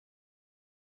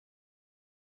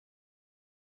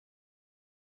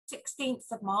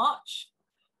16th of March.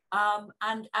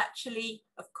 And actually,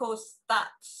 of course,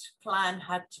 that plan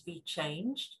had to be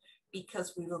changed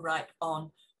because we were right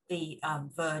on the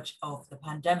verge of the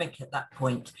pandemic at that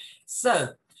point.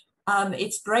 So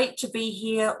it's great to be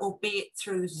here, albeit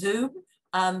through Zoom,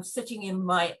 sitting in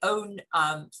my own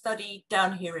study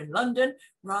down here in London,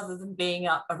 rather than being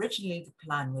up. Originally, the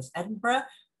plan was Edinburgh,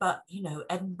 but you know,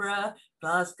 Edinburgh,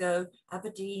 Glasgow,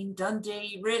 Aberdeen,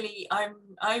 Dundee, really,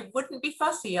 I wouldn't be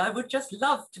fussy. I would just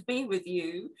love to be with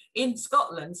you in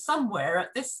Scotland somewhere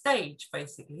at this stage,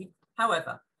 basically.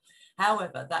 However,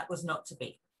 that was not to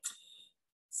be.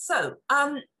 So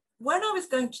when I was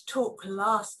going to talk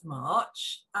last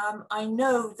March, I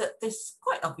know that this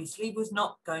quite obviously was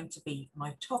not going to be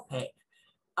my topic.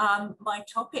 My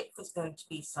topic was going to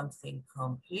be something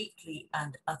completely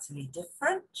and utterly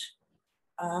different.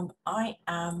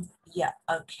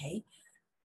 Okay.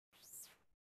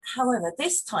 However,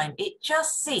 this time it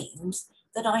just seems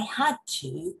that I had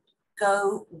to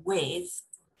go with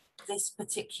this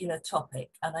particular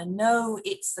topic. And I know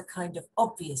it's the kind of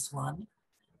obvious one,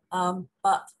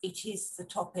 but it is the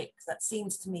topic that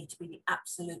seems to me to be the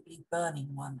absolutely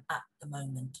burning one at the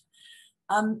moment.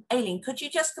 Aileen, could you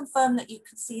just confirm that you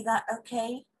can see that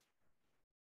okay?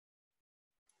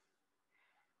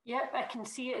 Yep, I can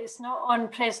see it. It's not on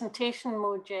presentation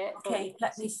mode yet. Okay,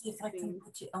 let me see if I can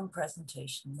put it on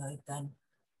presentation mode then.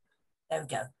 There we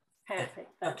go.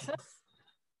 Perfect. Okay.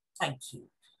 Thank you.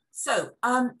 So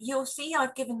you'll see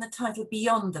I've given the title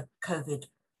Beyond the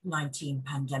COVID-19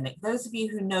 Pandemic. Those of you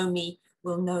who know me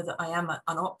will know that I am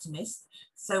an optimist.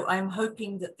 So I'm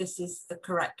hoping that this is the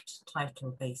correct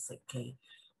title, basically.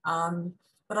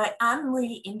 But I am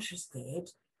really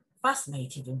interested,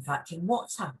 fascinated, in fact, in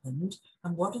what's happened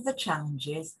and what are the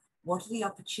challenges, what are the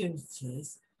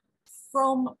opportunities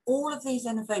from all of these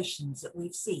innovations that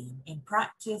we've seen in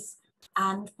practice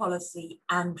and policy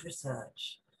and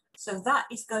research. So that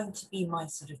is going to be my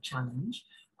sort of challenge.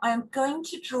 I am going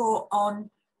to draw on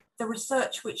the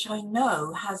research which I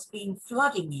know has been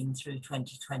flooding in through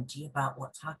 2020 about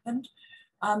what's happened,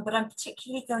 but I'm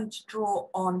particularly going to draw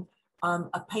on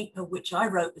a paper which I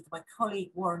wrote with my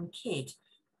colleague Warren Kidd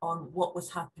on what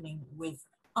was happening with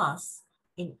us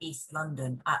in East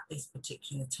London at this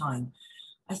particular time.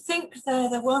 I think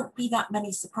there won't be that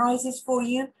many surprises for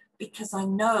you because I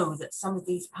know that some of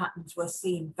these patterns were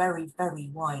seen very,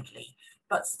 very widely,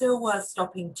 but still worth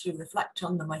stopping to reflect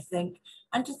on them, I think,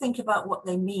 and to think about what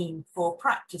they mean for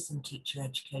practice and teacher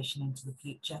education into the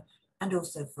future, and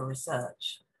also for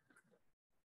research.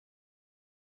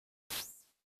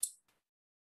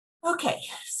 Okay,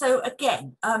 so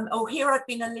again, here I've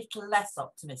been a little less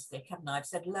optimistic, haven't I? I've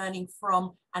said learning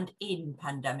from and in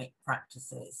pandemic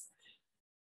practices.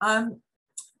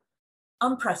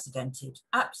 Unprecedented,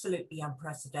 absolutely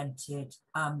unprecedented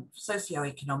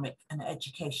socioeconomic and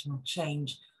educational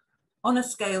change on a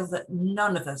scale that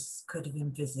none of us could have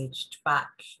envisaged back,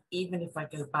 even if I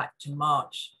go back to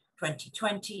March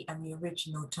 2020 and the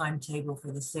original timetable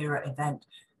for the SERA event.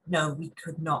 No, we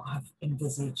could not have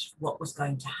envisaged what was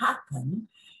going to happen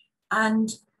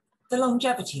and the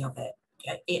longevity of it.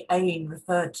 Aileen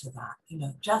referred to that, you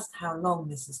know, just how long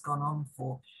this has gone on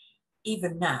for,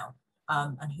 even now,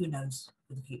 and who knows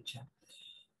for the future.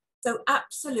 So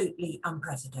absolutely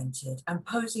unprecedented and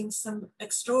posing some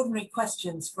extraordinary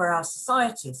questions for our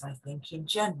societies, I think, in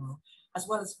general, as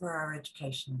well as for our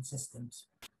educational systems.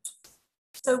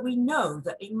 So we know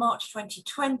that in March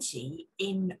 2020,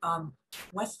 in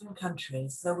Western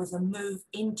countries, there was a move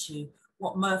into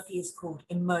what Murphy has called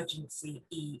emergency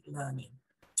e-learning.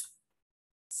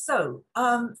 So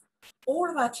all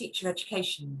of our teacher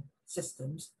education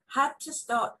systems had to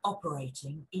start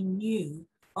operating in new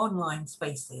online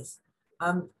spaces.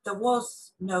 There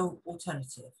was no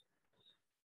alternative.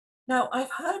 Now,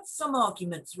 I've heard some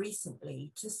arguments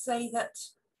recently to say that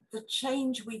the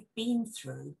change we've been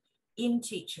through in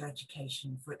teacher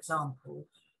education, for example,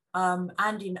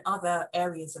 and in other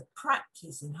areas of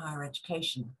practice in higher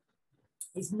education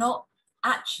is not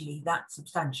actually that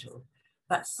substantial,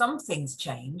 that some things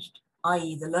changed,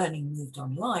 i.e. the learning moved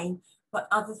online, but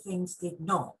other things did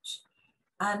not.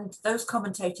 And those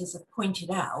commentators have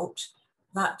pointed out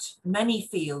that many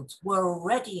fields were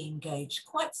already engaged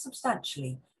quite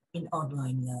substantially in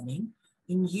online learning,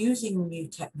 in using new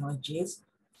technologies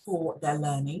for their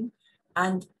learning,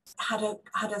 and had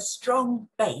a strong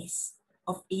base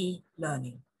of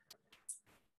e-learning.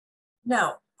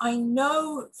 Now, I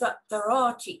know that there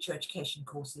are teacher education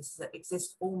courses that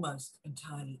exist almost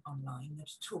entirely online, that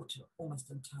are taught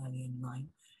almost entirely online,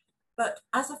 but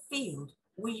as a field,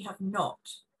 we have not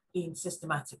been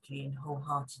systematically and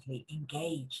wholeheartedly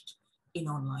engaged in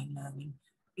online learning.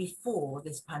 before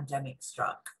this pandemic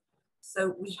struck.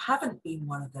 So we haven't been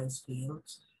one of those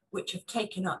fields which have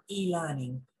taken up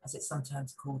e-learning, as it's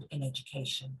sometimes called, in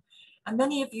education. And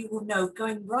many of you will know,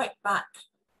 going right back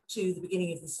to the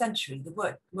beginning of the century,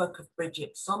 the work of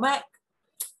Bridget Somek,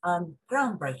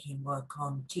 groundbreaking work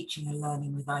on teaching and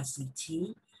learning with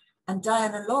ICT, and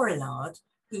Diana Laurillard,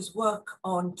 whose work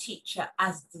on teacher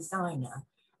as designer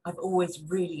I've always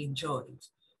really enjoyed.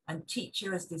 And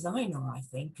teacher as designer, I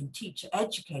think, and teacher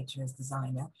educator as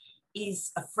designer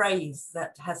is a phrase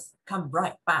that has come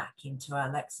right back into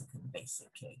our lexicon,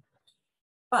 basically.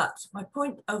 But my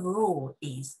point overall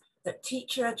is that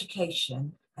teacher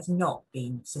education has not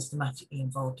been systematically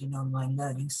involved in online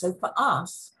learning. So for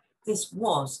us, this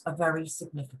was a very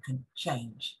significant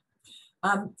change.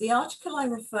 The article I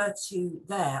refer to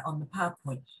there on the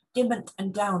PowerPoint, Dimment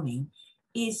and Downing,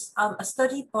 is a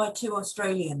study by two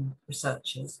Australian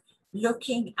researchers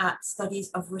looking at studies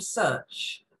of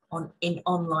research in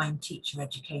online teacher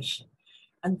education.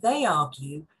 And they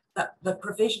argue that the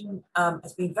provision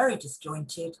has been very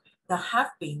disjointed. There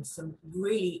have been some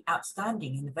really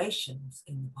outstanding innovations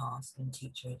in the past in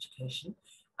teacher education.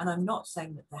 And I'm not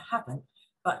saying that there haven't,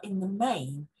 but in the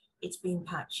main, it's been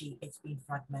patchy, it's been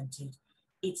fragmented.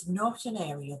 It's not an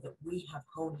area that we have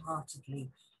wholeheartedly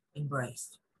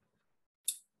embraced.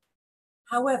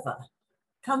 However,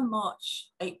 come March,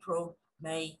 April,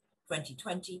 May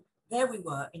 2020, there we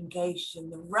were engaged in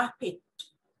the rapid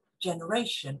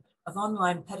generation of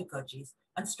online pedagogies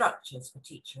and structures for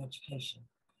teacher education.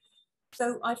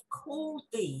 So I've called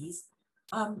these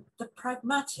the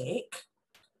pragmatic,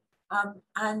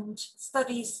 and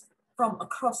studies from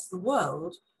across the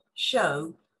world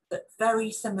show that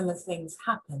very similar things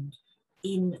happened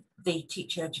in the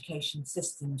teacher education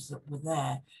systems that were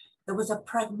there. There was a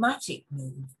pragmatic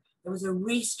move, there was a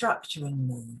restructuring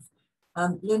move.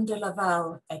 Linda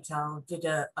Laval et al. Did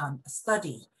a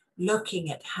study looking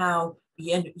at how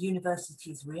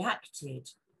universities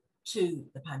reacted to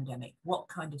the pandemic, what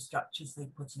kind of structures they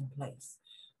put in place.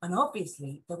 And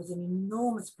obviously there was an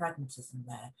enormous pragmatism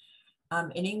there.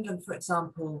 In England, for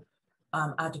example,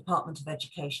 our Department of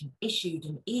Education issued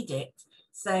an edict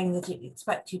saying that it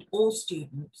expected all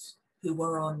students who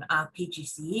were on our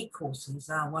PGCE courses,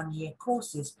 our one-year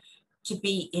courses, to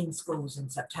be in schools in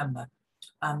September.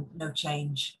 No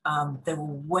change. They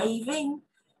were waiving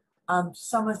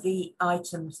some of the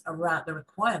items around the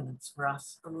requirements for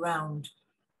us around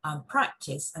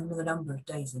practice and the number of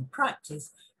days in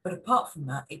practice. But apart from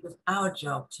that, it was our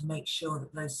job to make sure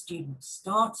that those students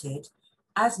started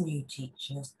as new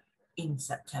teachers in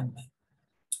September.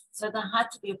 So there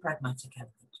had to be a pragmatic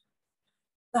element.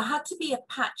 There had to be a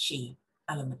patchy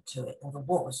element to it, or there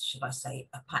was, should I say,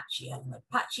 a patchy element.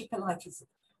 Patchy polite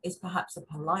is perhaps a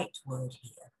polite word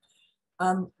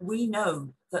here. We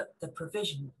know that the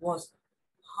provision was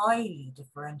highly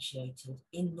differentiated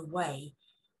in the way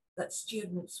that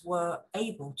students were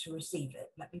able to receive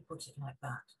it. Let me put it like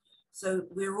that. So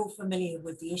we're all familiar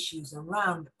with the issues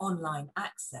around online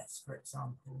access, for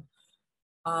example,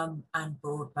 and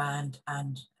broadband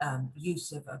and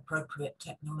use of appropriate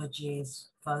technologies,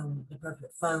 the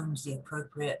appropriate phones, the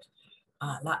appropriate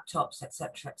laptops,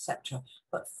 etc., etc.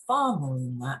 But far more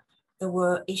than that, there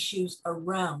were issues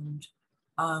around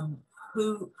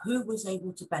who was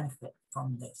able to benefit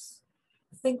from this.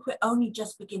 I think we're only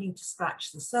just beginning to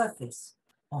scratch the surface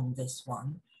on this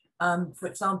one. For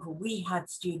example, we had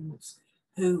students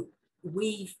who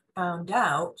we found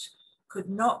out could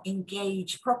not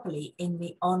engage properly in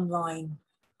the online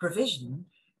provision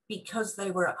because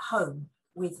they were at home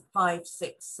with 5,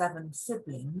 6, 7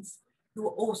 siblings who were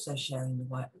also sharing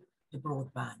the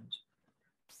broadband.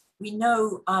 We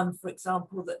know, for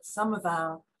example, that some of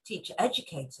our teacher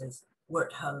educators were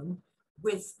at home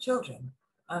with children.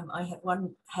 I had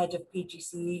one head of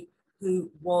PGCE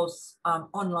who was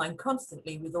online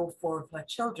constantly with all 4 of her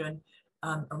children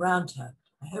around her.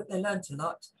 I hope they learned a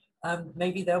lot.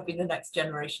 Maybe they'll be the next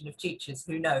generation of teachers,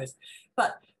 who knows?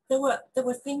 But there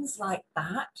were things like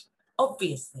that,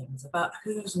 obvious things about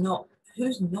who's not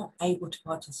able to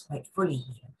participate fully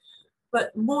here,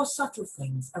 but more subtle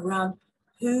things around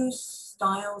whose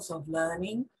styles of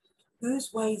learning,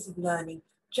 whose ways of learning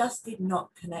just did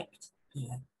not connect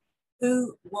here,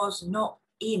 who was not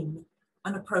in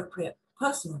an appropriate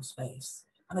personal space.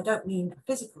 And I don't mean a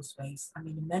physical space, I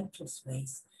mean a mental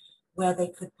space where they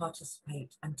could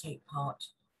participate and take part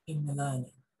in the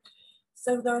learning.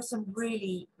 So there are some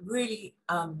really, really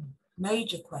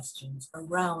major questions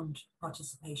around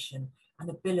participation and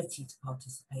ability to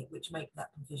participate, which make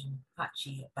that provision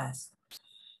patchy at best.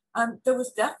 There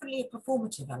was definitely a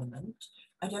performative element.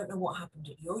 I don't know what happened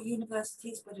at your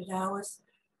universities, but at ours,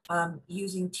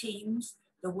 using Teams.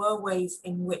 There were ways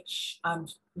in which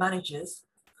managers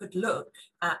could look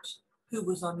at who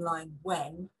was online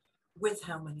when, with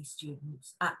how many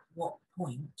students, at what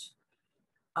point.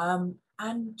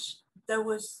 And there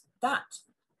was that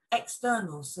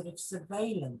external sort of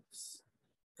surveillance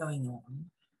going on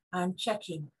and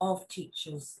checking of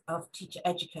teachers, of teacher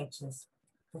educators'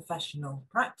 professional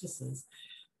practices.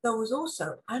 There was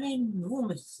also an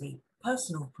enormously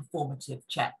personal performative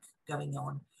check going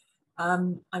on.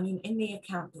 I mean, in the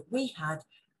account that we had,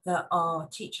 there are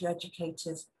teacher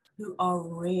educators who are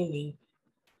really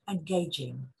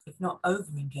engaging, if not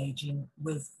over-engaging,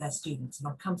 with their students. And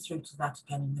I'll come through to that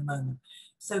again in a moment.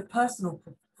 So personal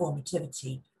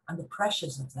performativity and the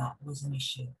pressures of that was an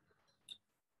issue.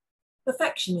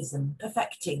 Perfectionism,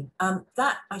 perfecting,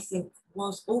 that I think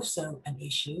was also an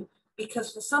issue,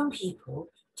 because for some people,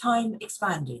 time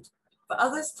expanded. For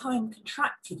others, time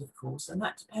contracted, of course, and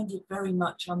that depended very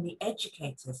much on the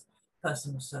educator's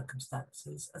personal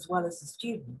circumstances as well as the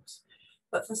students.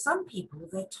 But for some people,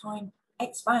 their time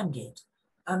expanded.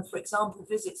 For example,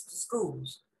 visits to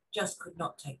schools just could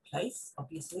not take place,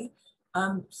 obviously.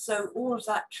 So all of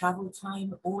that travel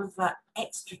time, all of that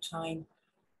extra time,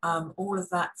 all of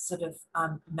that sort of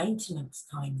maintenance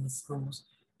time in the schools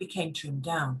became trimmed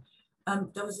down.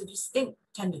 There was a distinct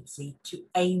tendency to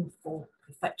aim for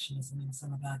perfectionism in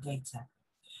some of our data.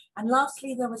 And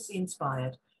lastly, there was the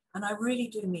inspired, and I really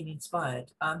do mean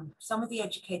inspired. Some of the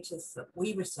educators that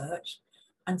we researched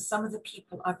and some of the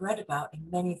people I've read about in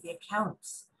many of the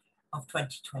accounts of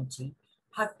 2020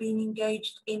 have been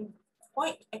engaged in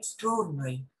quite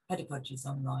extraordinary pedagogies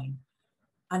online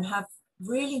and have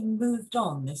really moved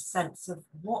on this sense of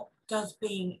what does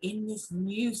being in this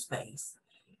new space,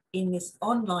 in this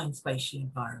online spatial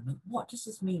environment, what does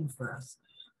this mean for us?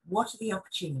 What are the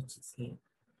opportunities here?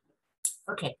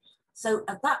 Okay, so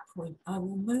at that point, I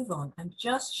will move on and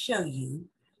just show you,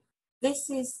 this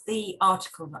is the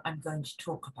article that I'm going to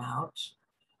talk about.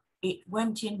 It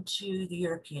went into the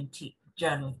European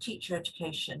Journal of Teacher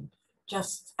Education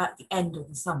just at the end of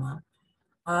the summer.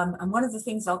 And one of the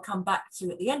things I'll come back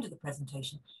to at the end of the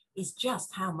presentation is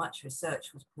just how much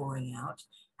research was pouring out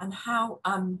and how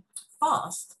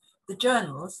fast the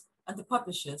journals and the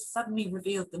publishers suddenly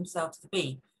revealed themselves to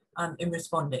be in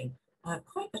responding.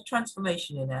 Quite a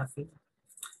transformation in our field.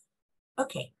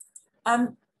 Okay,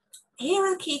 here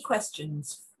are the key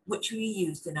questions which we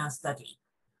used in our study.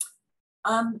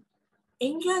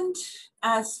 England,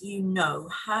 as you know,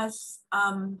 has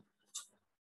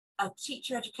a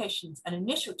teacher education, an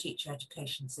initial teacher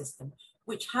education system,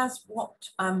 which has what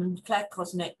Claire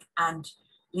Kosnick and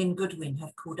Lynn Goodwin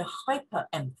have called a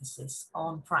hyper-emphasis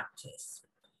on practice.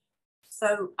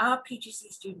 So our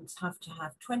PGC students have to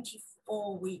have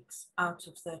 24 weeks out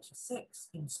of 36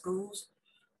 in schools.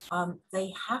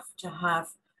 They have to have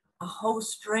a whole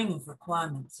string of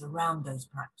requirements around those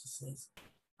practices.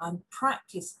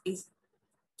 Practice is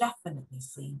definitely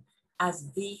seen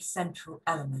as the central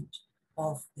element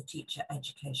of the teacher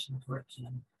education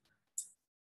curriculum.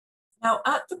 Now,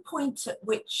 at the point at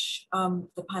which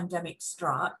the pandemic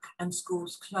struck and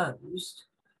schools closed,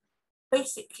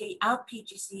 basically our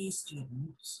PGCE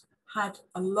students had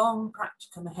a long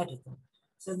practicum ahead of them.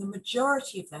 So the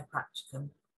majority of their practicum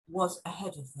was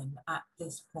ahead of them at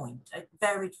this point. It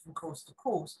varied from course to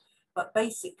course, but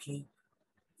basically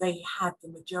they had the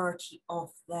majority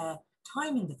of their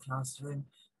time in the classroom,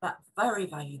 that very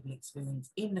valuable experience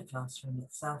in the classroom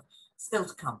itself, still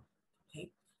to come.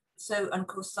 Okay, so, and of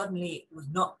course, suddenly it was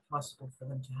not possible for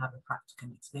them to have a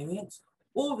practicum experience.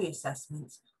 All the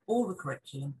assessments, all the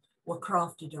curriculum were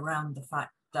crafted around the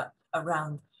fact that,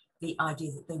 around the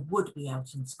idea that they would be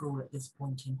out in school at this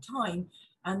point in time,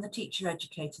 and the teacher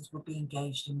educators would be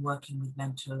engaged in working with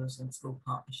mentors and school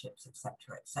partnerships, etc.,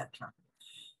 etc.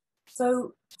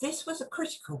 So this was a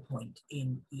critical point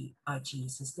in the ITE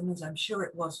system, as I'm sure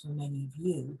it was for many of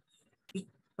you,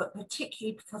 but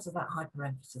particularly because of that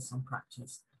hyper-emphasis on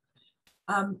practice.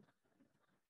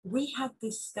 We had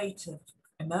this state of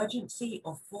emergency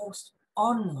or forced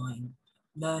online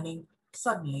learning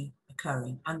suddenly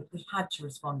occurring, and we had to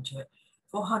respond to it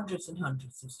for hundreds and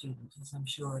hundreds of students, as I'm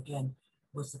sure again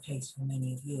was the case for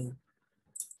many of you.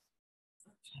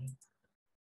 Okay,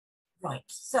 right,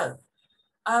 so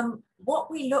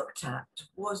what we looked at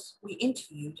was we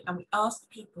interviewed and we asked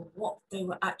people what they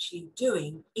were actually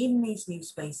doing in these new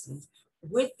spaces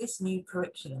with this new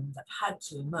curriculum that had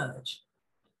to emerge.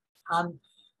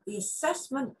 The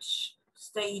assessment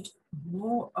stayed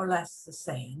more or less the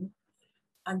same,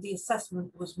 and the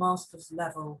assessment was master's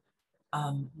level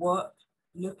work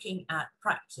looking at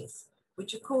practice,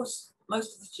 which of course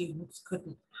most of the students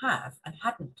couldn't have and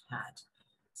hadn't had.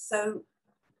 So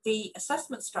the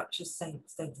assessment structures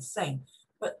stayed the same,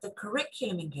 but the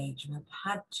curriculum engagement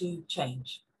had to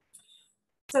change.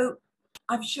 So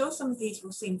I'm sure some of these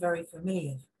will seem very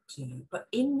familiar to you, but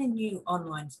in the new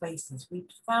online spaces, we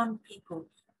found people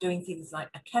doing things like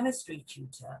a chemistry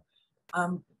tutor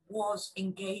was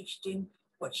engaged in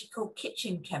what she called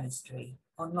kitchen chemistry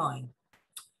online.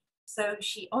 So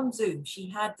on Zoom, she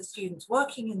had the students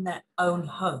working in their own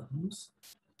homes,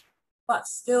 but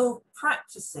still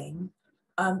practicing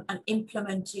and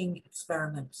implementing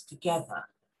experiments together.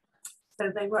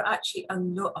 So they were actually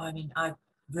I'm not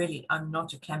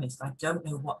a chemist. I don't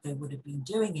know what they would have been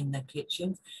doing in their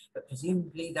kitchens, but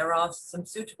presumably there are some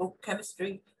suitable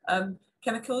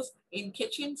chemicals in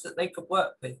kitchens that they could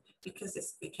work with, because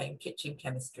this became kitchen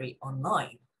chemistry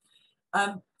online.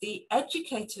 The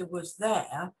educator was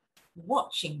there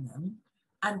watching them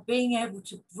and being able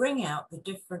to bring out the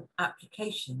different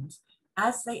applications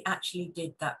as they actually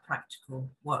did that practical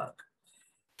work.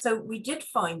 So we did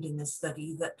find in this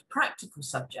study that practical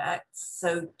subjects,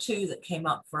 so two that came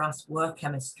up for us were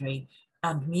chemistry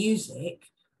and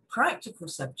music. Practical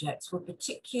subjects were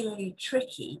particularly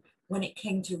tricky when it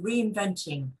came to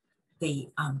reinventing the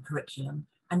curriculum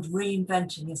and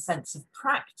reinventing a sense of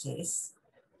practice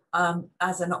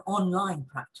as an online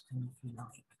practicum, if you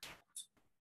like.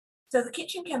 So the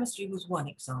kitchen chemistry was one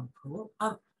example.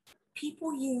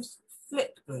 People use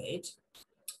Flipgrid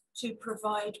to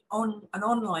provide an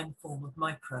online form of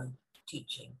micro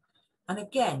teaching. And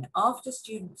again, after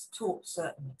students taught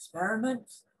certain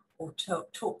experiments or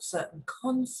taught certain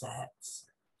concepts,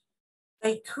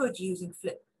 they could, using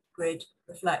Flipgrid,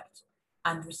 reflect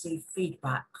and receive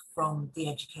feedback from the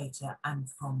educator and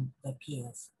from their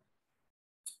peers.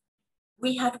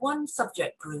 We had one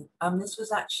subject group, this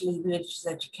was actually religious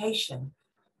education,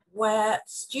 where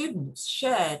students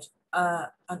shared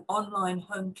an online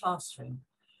home classroom.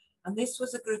 And this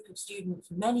was a group of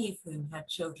students, many of whom had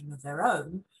children of their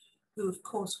own, who of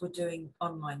course were doing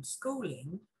online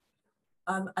schooling,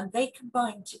 and they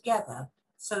combined together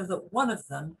so that one of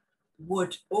them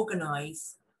would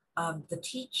organise the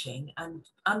teaching and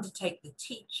undertake the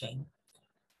teaching,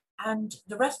 and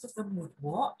the rest of them would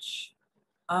watch,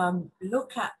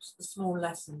 look at the small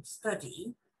lesson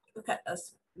study,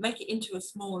 make it into a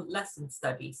small lesson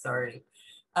study, sorry.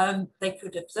 They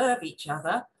could observe each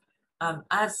other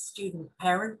as student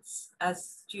parents, as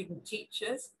student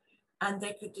teachers, and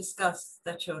they could discuss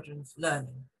their children's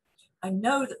learning. I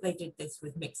know that they did this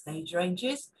with mixed age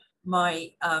ranges.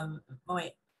 My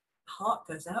heart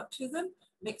goes out to them.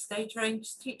 Mixed age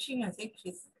range teaching, I think,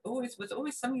 was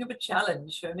always something of a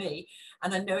challenge for me.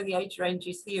 And I know the age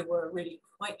ranges here were really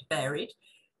quite varied.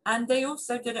 And they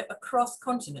also did it across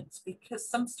continents, because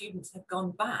some students had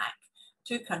gone back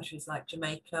to countries like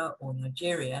Jamaica or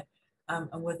Nigeria,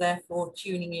 and were therefore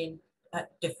tuning in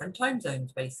at different time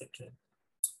zones, basically.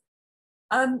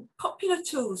 Popular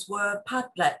tools were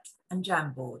Padlet and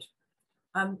Jamboard.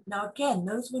 Now, again,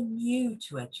 those were new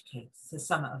to educators, to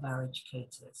some of our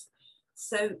educators.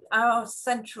 So our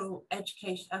central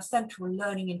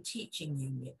learning and teaching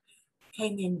unit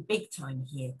came in big time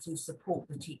here to support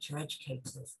the teacher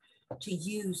educators to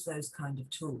use those kind of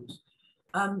tools.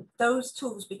 Those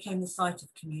tools became the site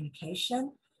of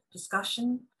communication,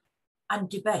 discussion, and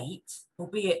debate,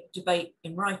 albeit debate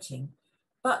in writing,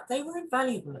 but they were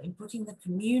invaluable in putting the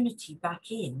community back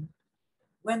in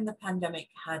when the pandemic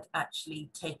had actually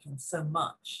taken so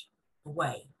much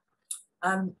away.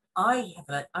 I'm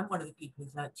one of the people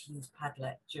who's learned to use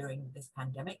Padlet during this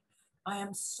pandemic. I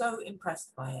am so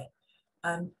impressed by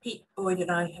it. Pete Boyd and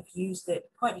I have used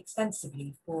it quite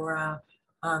extensively for our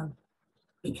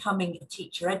Becoming a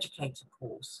Teacher Educator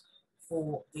course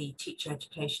for the Teacher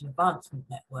Education Advancement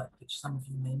Network, which some of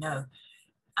you may know.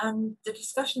 And the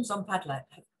discussions on Padlet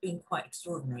have been quite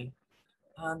extraordinary,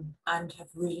 and have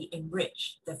really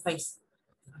enriched the I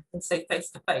can say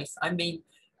face-to-face, I mean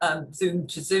Zoom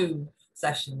to Zoom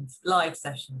sessions, live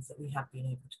sessions that we have been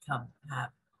able to come and have.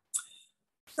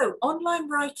 So online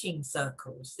writing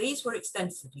circles, these were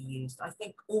extensively used. I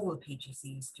think all the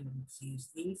PGCE students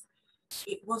used these.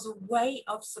 It was a way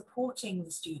of supporting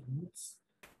the students.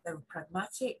 They were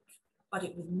pragmatic, but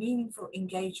it was meaningful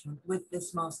engagement with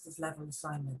this master's level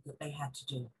assignment that they had to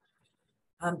do.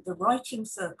 The writing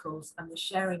circles and the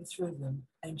sharing through them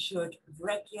ensured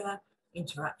regular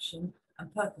interaction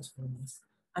and purposefulness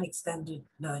and extended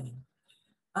learning.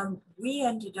 We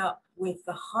ended up with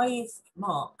the highest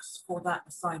marks for that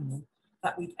assignment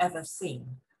that we've ever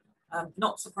seen.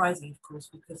 Not surprising, of course,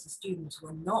 because the students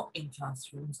were not in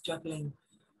classrooms juggling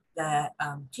their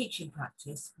teaching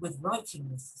practice with writing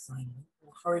this assignment,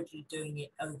 or hurriedly doing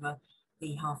it over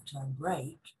the half-term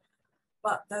break.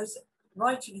 but those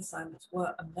writing assignments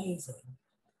were amazing.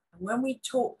 And when we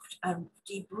talked and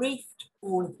debriefed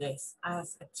all of this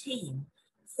as a team,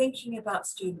 thinking about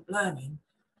student learning,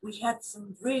 we had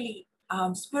some really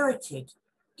spirited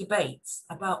debates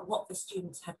about what the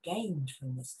students had gained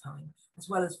from this time, as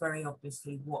well as very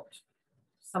obviously what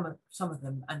some of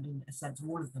them, and in a sense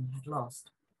all of them, had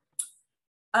lost.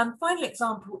 Final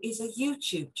example is a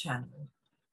YouTube channel,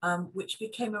 which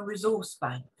became a resource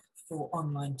bank for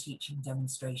online teaching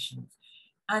demonstrations.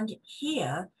 And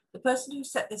here, the person who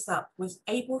set this up was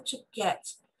able to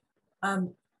get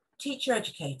teacher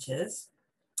educators,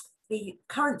 the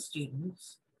current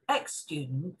students,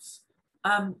 ex-students,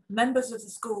 members of the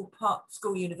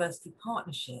school-university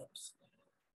partnerships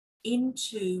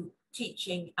into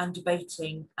teaching and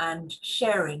debating and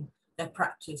sharing their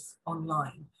practice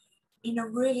online in a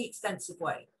really extensive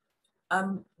way.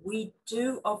 We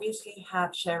do obviously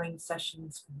have sharing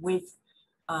sessions with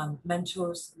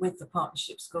mentors, with the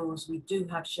partnership schools. We do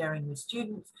have sharing with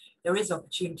students. There is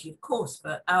opportunity, of course,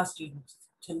 for our students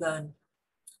to learn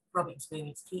from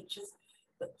experienced teachers,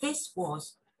 but this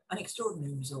was an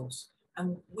extraordinary resource.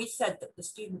 And we said that the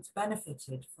students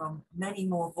benefited from many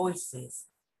more voices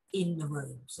in the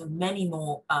room, so many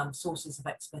more sources of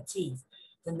expertise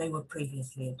than they would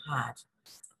previously have had.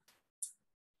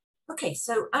 Okay,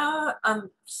 so our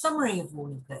summary of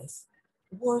all of this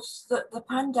was that the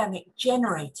pandemic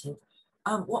generated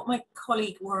what my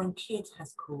colleague Warren Kidd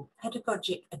has called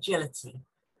pedagogic agility.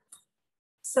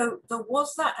 So there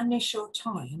was that initial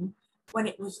time when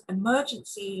it was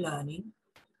emergency learning,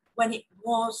 when it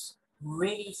was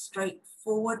really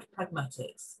straightforward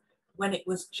pragmatics, when it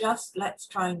was just let's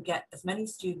try and get as many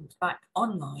students back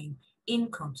online in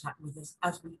contact with us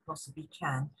as we possibly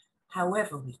can,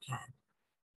 however we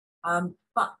can.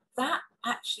 But that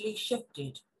actually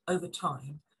shifted over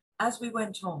time as we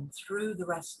went on through the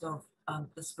rest of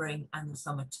the spring and the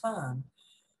summer term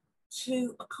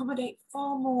to accommodate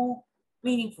far more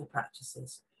meaningful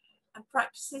practices, and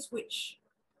practices which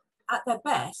at their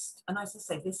best, and as I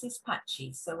say, this is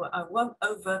patchy, so I won't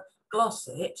over gloss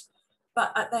it,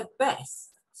 but at their best,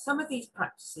 some of these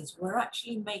practices were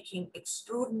actually making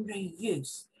extraordinary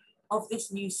use of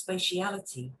this new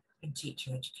spatiality in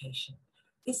teacher education.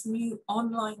 This new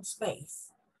online space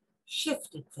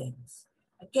shifted things.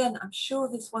 Again, I'm sure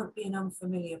this won't be an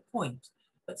unfamiliar point,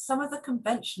 but some of the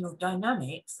conventional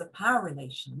dynamics, the power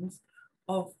relations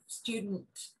of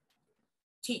student,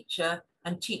 teacher,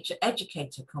 and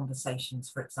teacher-educator conversations,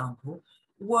 for example,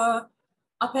 were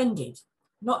upended,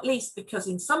 not least because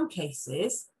in some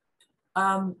cases,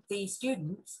 the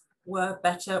students were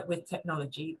better with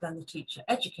technology than the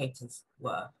teacher-educators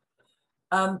were.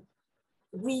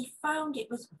 We found it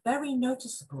was very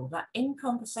noticeable that in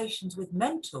conversations with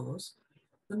mentors,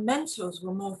 the mentors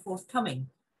were more forthcoming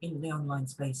in the online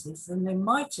spaces than they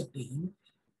might have been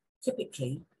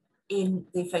typically in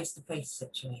the face-to-face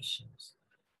situations.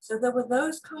 So there were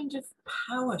those kind of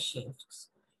power shifts,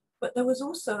 but there was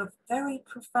also a very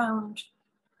profound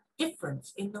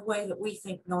difference in the way that we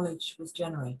think knowledge was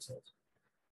generated.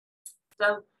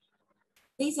 So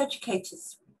these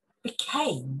educators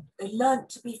they learned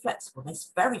to be flexible. They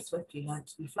very swiftly learned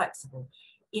to be flexible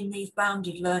in these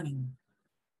bounded learning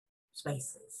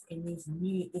spaces, in this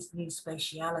new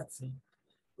spatiality,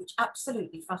 which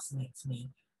absolutely fascinates me.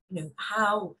 You know,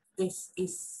 how this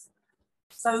is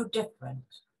so different,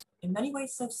 in many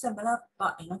ways so similar,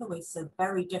 but in other ways so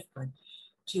very different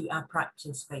to our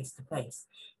practice face to face.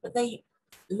 But they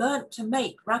learned to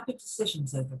make rapid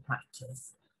decisions over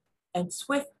practice, and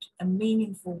swift and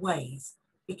meaningful ways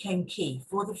became key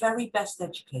for the very best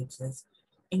educators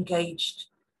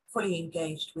fully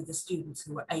engaged with the students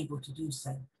who were able to do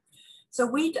so. So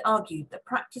we'd argued that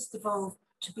practice evolved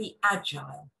to be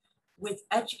agile, with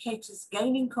educators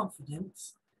gaining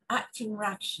confidence, acting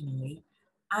rationally,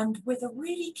 and with a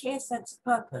really clear sense of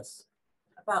purpose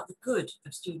about the good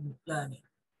of student learning.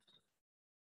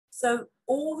 So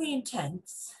all the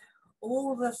intents,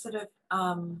 all the sort of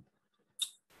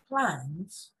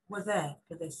plans were there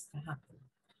for this to happen.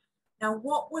 Now,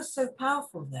 what was so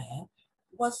powerful there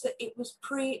was that it was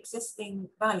pre-existing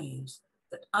values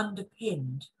that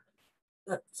underpinned,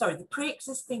 the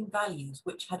pre-existing values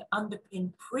which had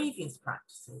underpinned previous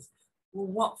practices were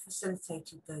what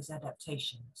facilitated those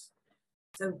adaptations.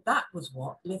 So that was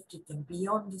what lifted them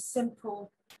beyond the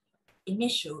simple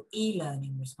initial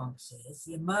e-learning responses,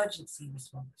 the emergency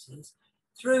responses,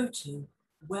 through to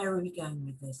where are we going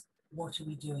with this? What are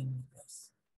we doing with this?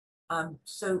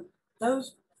 So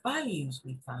those values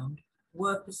we found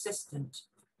were persistent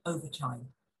over time.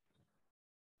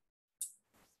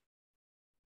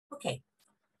 Okay,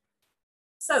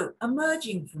 So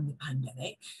emerging from the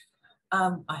pandemic,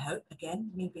 I hope,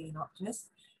 again, me being an optimist,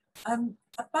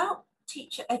 about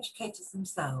teacher educators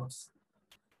themselves.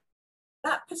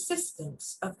 That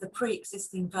persistence of the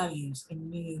pre-existing values in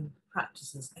new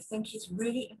practices, I think, is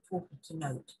really important to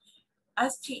note.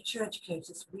 As teacher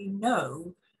educators, we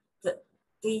know that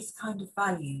these kind of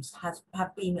values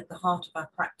have been at the heart of our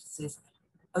practices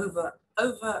over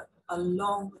a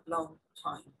long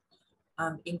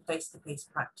time in face-to-face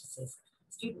practices.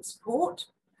 Student support,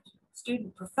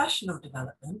 student professional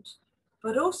development,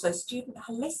 but also student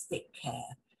holistic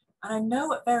care. And I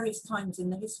know at various times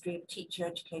in the history of teacher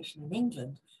education in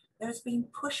England, there has been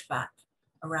pushback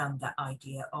around that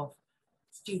idea of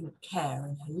student care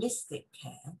and holistic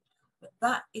care, but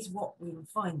that is what we were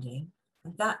finding,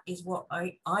 and that is what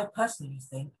I personally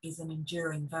think is an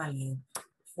enduring value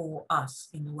for us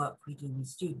in the work we do with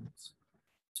students.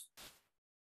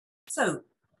 So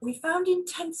we found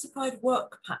intensified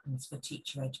work patterns for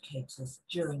teacher educators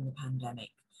during the pandemic.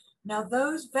 Now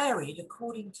those varied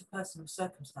according to personal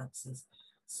circumstances.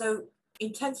 So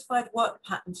intensified work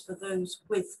patterns for those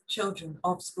with children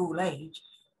of school age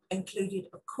included,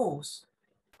 of course,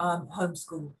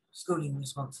 schooling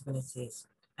responsibilities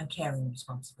and caring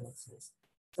responsibilities.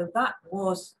 So that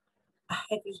was a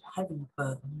heavy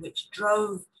burden, which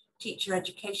drove teacher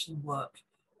education work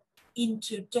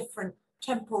into different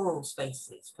temporal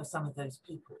spaces for some of those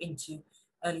people, into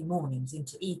early mornings,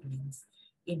 into evenings,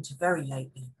 into very late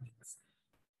evenings.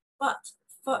 But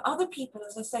for other people,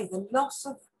 as I say, the loss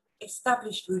of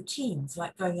established routines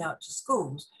like going out to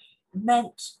schools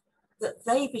meant that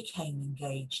they became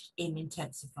engaged in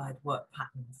intensified work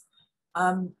patterns.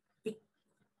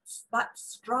 That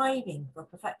striving for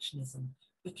perfectionism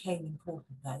became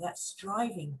important there. That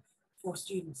striving for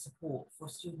student support, for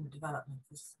student development,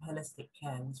 for holistic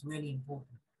care was really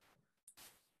important.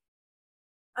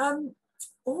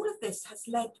 All of this has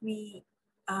led me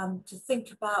to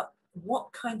think about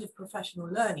what kind of professional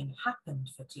learning happened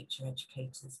for teacher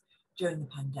educators during the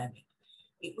pandemic.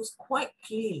 It was quite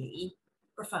clearly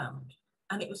profound,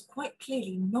 and it was quite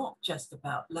clearly not just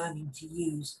about learning to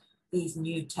use these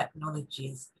new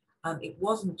technologies. It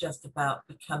wasn't just about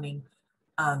becoming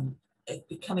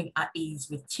at ease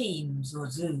with Teams or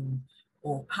Zoom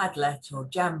or Padlet or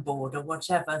Jamboard or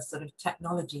whatever sort of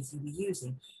technologies you were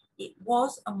using. It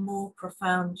was a more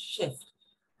profound shift,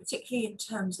 particularly in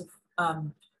terms of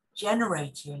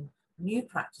generating new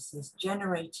practices,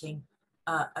 generating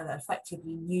an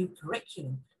effectively new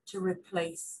curriculum to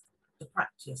replace the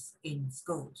practice in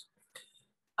schools.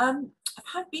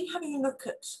 I've been having a look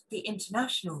at the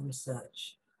international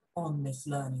research on this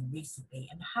learning recently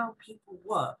and how people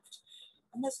worked.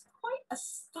 And there's quite a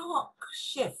stark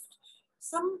shift.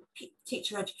 Some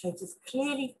teacher educators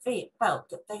clearly felt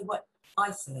that they were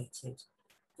isolated,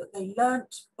 that they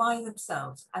learnt by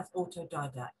themselves as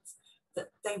autodidacts,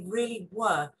 that they really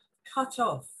were cut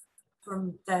off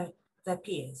from their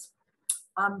peers.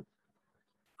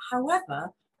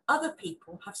 However, other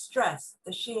people have stressed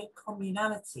the sheer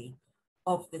communality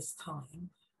of this time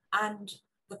and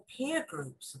the peer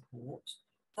group support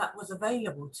that was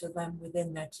available to them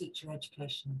within their teacher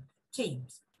education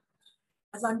teams.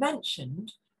 As I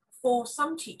mentioned, for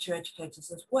some teacher educators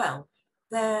as well,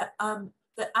 the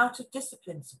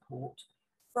out-of-discipline support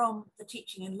from the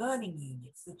teaching and learning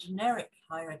units, the generic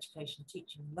higher education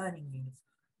teaching and learning units,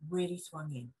 really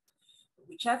swung in. But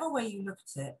whichever way you look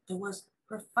at it, there was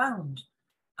profound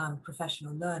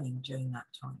professional learning during that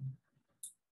time.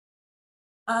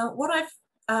 What I've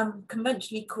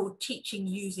conventionally called teaching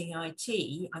using IT,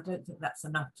 I don't think that's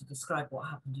enough to describe what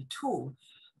happened at all,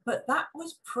 but that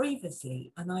was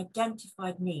previously an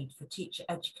identified need for teacher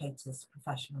educators'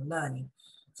 professional learning.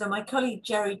 So my colleague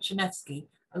Jerry Chinesky,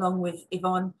 along with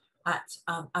Yvonne at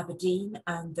Aberdeen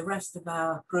and the rest of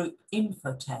our group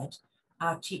InfoTED,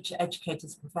 our teacher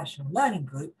educators' professional learning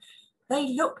group, they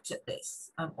looked at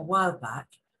this a while back,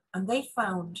 and they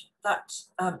found that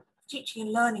teaching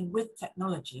and learning with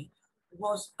technology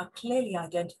was a clearly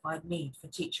identified need for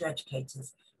teacher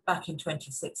educators back in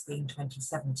 2016,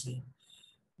 2017.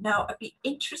 Now, I'd be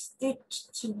interested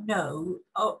to know,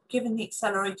 given the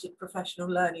accelerated professional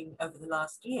learning over the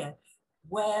last year,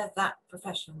 where that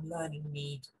professional learning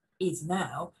need is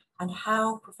now and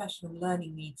how professional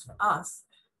learning needs for us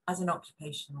as an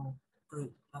occupational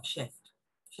group have shifted.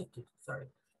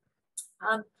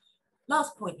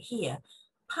 Last point here,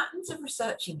 patterns of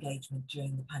research engagement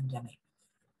during the pandemic.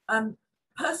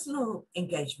 Personal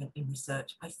engagement in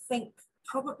research, I think,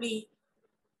 probably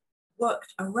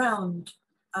worked around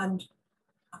and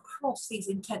across these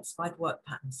intensified work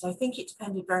patterns. So I think it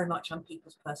depended very much on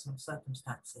people's personal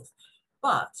circumstances.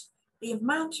 But the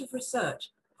amount of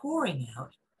research pouring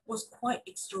out was quite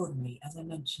extraordinary, as I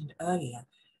mentioned earlier.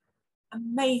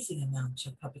 Amazing amount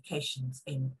of publications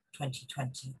in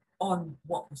 2020 on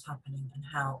what was happening and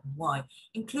how and why,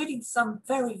 including some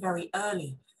very, very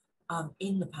early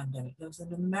in the pandemic. There was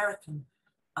an American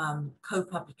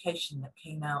co-publication that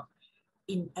came out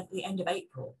at the end of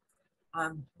April,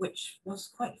 which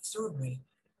was quite extraordinary.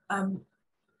 And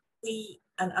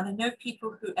I know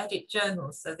people who edit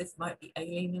journals, so this might be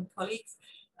Aileen and colleagues,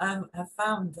 have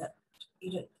found that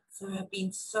there have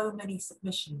been so many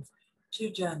submissions to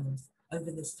journals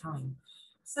over this time.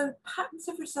 So patterns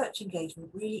of research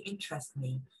engagement really interest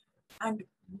me. And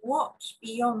what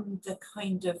beyond the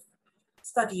kind of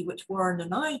study which Warren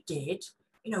and I did,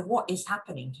 what is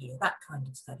happening here, that kind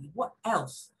of study, what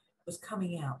else was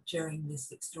coming out during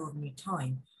this extraordinary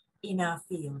time in our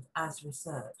field as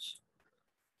research?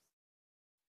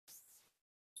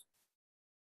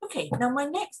 Okay, now my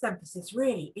next emphasis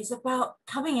really is about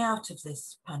coming out of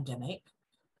this pandemic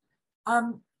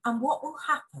and what will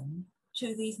happen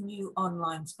to these new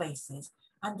online spaces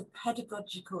and the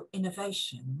pedagogical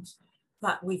innovations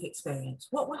that we've experienced.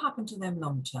 What will happen to them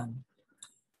long term?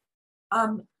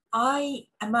 I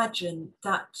imagine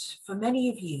that for many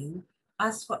of you,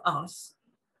 as for us,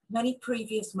 many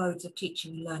previous modes of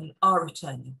teaching and learning are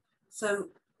returning. So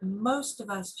most of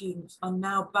our students are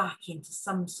now back into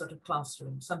some sort of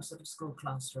classroom, some sort of school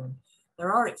classroom.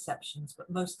 There are exceptions, but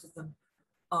most of them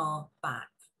are back.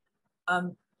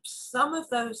 Some of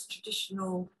those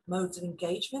traditional modes of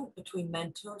engagement between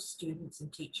mentors, students,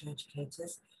 and teacher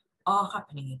educators are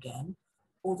happening again,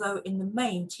 although in the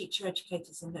main, teacher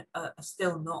educators are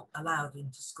still not allowed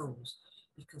into schools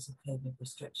because of COVID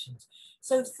restrictions.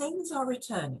 So things are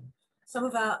returning. Some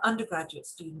of our undergraduate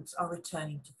students are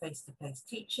returning to face-to-face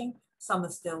teaching. Some are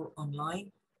still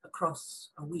online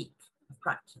across a week of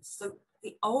practice. So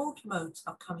the old modes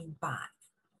are coming back.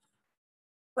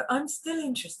 But I'm still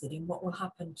interested in what will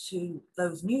happen to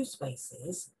those new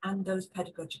spaces and those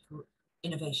pedagogical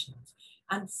innovations.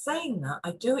 And saying that,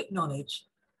 I do acknowledge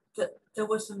that there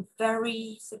were some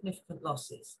very significant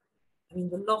losses. I mean,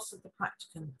 the loss of the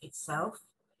practicum itself,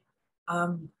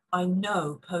 I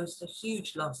know posed a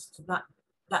huge loss to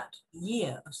that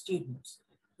year of students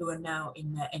who are now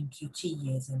in their NQT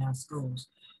years in our schools.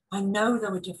 I know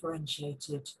there were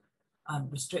differentiated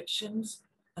restrictions,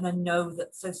 and I know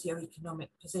that socioeconomic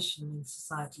position in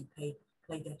society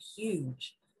played a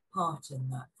huge part in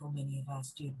that for many of our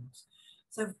students.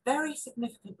 So very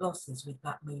significant losses with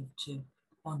that move to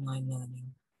online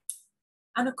learning.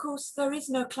 And of course, there is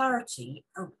no clarity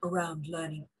around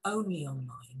learning only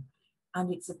online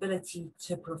and its ability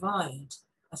to provide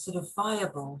a sort of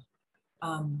viable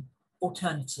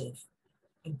alternative,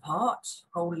 in part,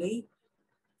 wholly,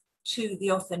 to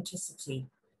the authenticity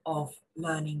of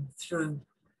learning through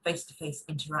face-to-face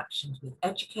interactions with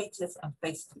educators and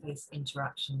face-to-face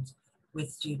interactions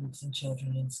with students and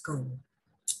children in school.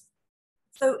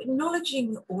 So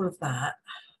acknowledging all of that,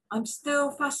 I'm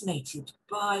still fascinated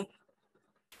by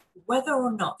whether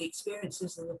or not the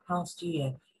experiences of the past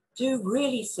year do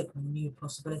really signal new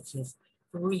possibilities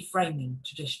for reframing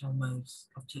traditional modes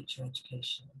of teacher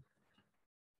education.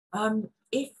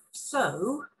 If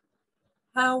so,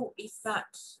 how is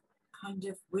that kind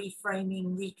of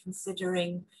reframing,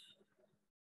 reconsidering,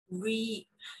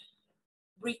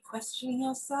 re-questioning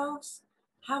ourselves?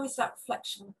 How is that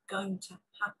reflection going to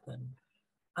happen?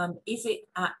 Is it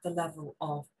at the level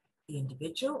of the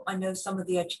individual? I know some of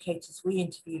the educators we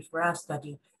interviewed for our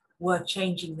study were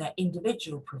changing their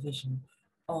individual provision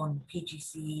on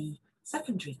PGCE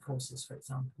secondary courses, for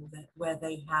example, where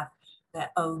they have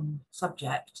their own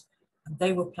subject, and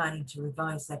they were planning to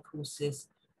revise their courses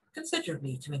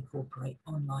considerably to incorporate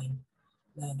online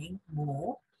learning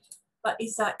more. But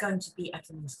is that going to be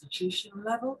at an institutional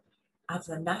level, at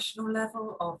a national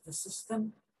level of the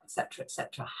system, etc.,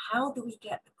 etc.? How do we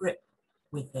get a grip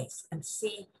with this and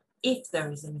see if there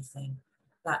is anything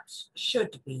that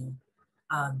should be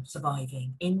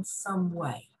surviving in some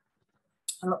way,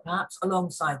 perhaps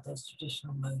alongside those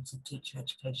traditional modes of teacher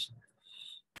education?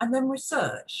 And then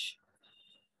research.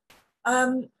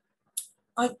 I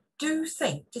do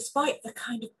think, despite the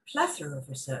kind of plethora of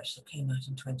research that came out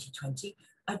in 2020,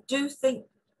 I do think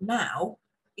now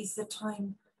is the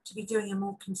time to be doing a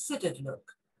more considered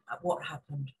look at what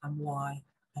happened and why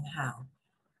and how.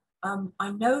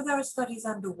 I know there are studies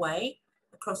underway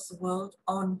across the world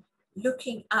on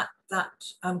looking at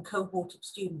that cohort of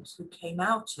students who came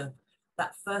out of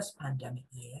that first pandemic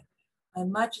year. I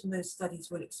imagine those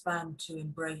studies will expand to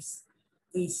embrace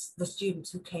the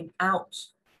students who came out,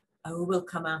 who will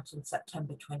come out in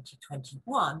September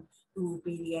 2021, who will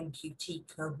be the NQT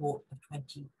cohort of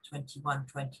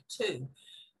 2021-22,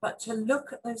 but to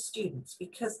look at those students,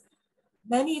 because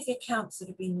many of the accounts that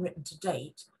have been written to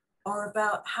date are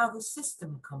about how the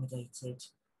system accommodated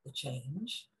the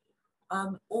change,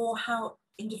 or how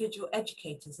individual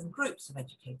educators and groups of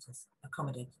educators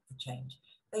accommodated the change.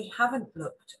 They haven't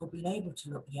looked or been able to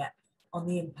look yet on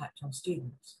the impact on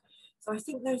students. So I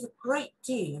think there's a great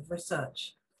deal of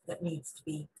research that needs to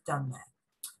be done there.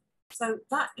 So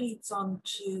that leads on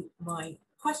to my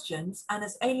questions. And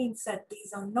as Aileen said,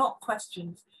 these are not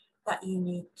questions that you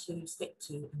need to stick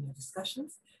to in your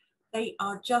discussions. They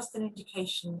are just an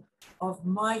indication of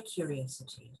my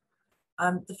curiosity.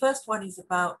 The first one is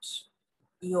about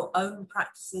your own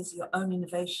practices, your own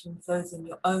innovations, those in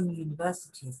your own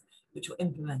universities, which were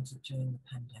implemented during the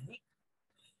pandemic.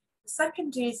 The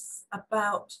second is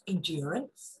about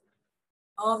endurance.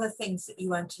 Are there things that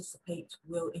you anticipate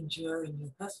will endure in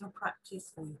your personal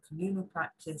practice or your communal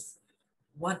practice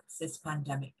once this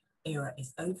pandemic era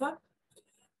is over?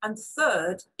 And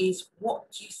third is,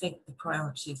 what do you think the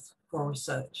priorities for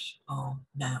research are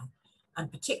now?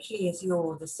 And particularly as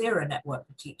you're the SERA Network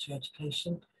for Teacher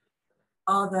Education,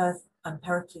 are there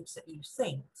imperatives that you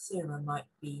think SERA might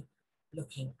be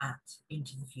looking at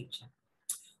into the future?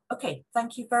 Okay,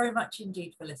 thank you very much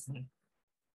indeed for listening.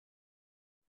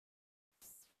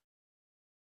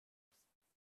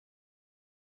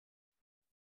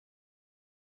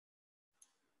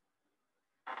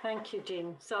 Thank you,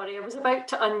 Jean. Sorry, I was about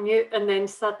to unmute and then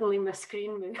suddenly my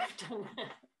screen moved and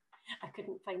I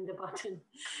couldn't find the button.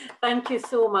 Thank you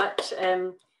so much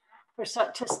for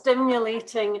such a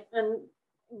stimulating and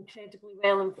incredibly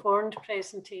well-informed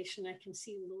presentation. I can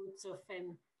see loads of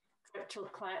virtual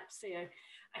claps there.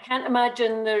 I can't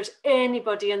imagine there's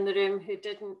anybody in the room who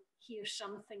didn't hear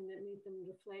something that made them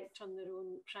reflect on their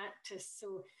own practice.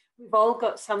 So we've all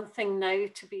got something now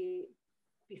to be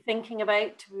thinking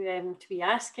about, to be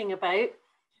asking about.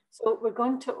 So we're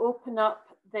going to open up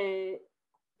the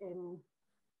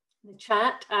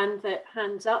chat and the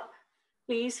hands up,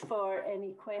 please, for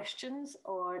any questions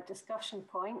or discussion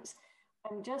points.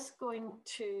 I'm just going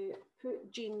to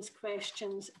put Jean's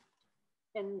questions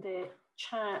in the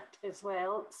chat as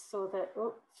well, so that,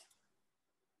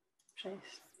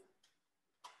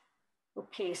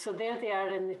 okay, so there they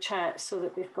are in the chat, so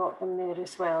that we've got them there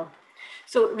as well.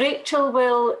 So Rachel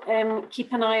will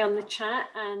keep an eye on the chat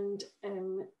and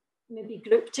maybe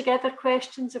group together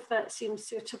questions if that seems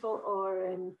suitable,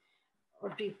 or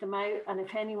read them out. And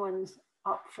if anyone's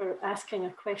up for asking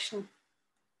a question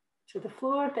to the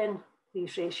floor, then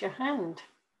please raise your hand.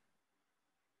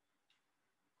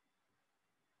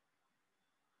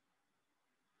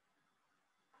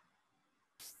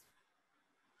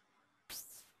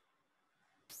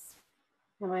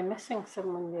 Am I missing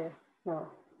someone there? No.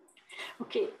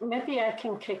 Okay, maybe I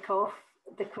can kick off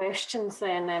the questions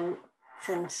then,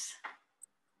 since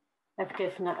I've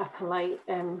given it a polite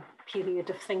period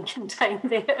of thinking time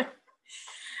there.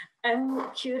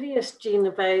 I'm curious, Jean,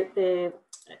 about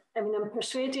I'm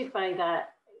persuaded by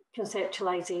that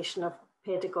conceptualization of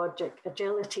pedagogic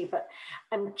agility, but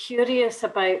I'm curious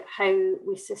about how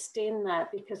we sustain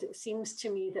that, because it seems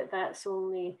to me that that's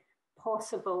only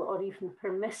possible or even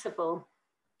permissible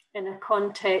in a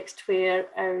context where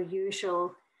our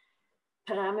usual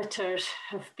parameters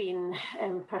have been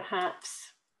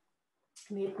perhaps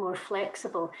made more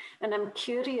flexible. And I'm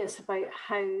curious about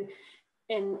how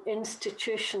in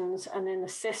institutions and in a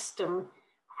system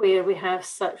where we have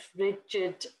such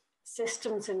rigid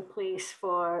systems in place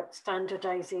for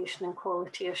standardization and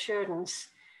quality assurance,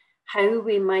 how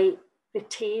we might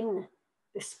retain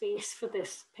the space for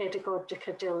this pedagogic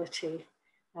agility.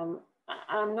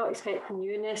 I'm not expecting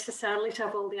you necessarily to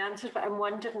have all the answers, but I'm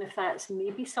wondering if that's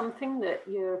maybe something that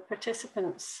your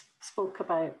participants spoke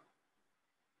about.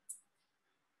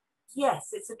 Yes,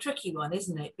 it's a tricky one,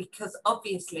 isn't it? Because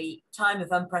obviously, time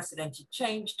of unprecedented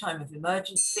change, time of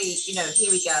emergency, you know,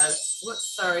 here we go.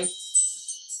 Whoops, sorry.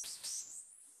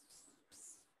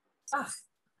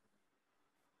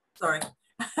 Sorry,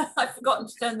 I've forgotten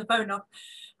to turn the phone off.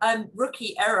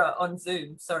 Rookie error on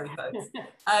Zoom, sorry folks.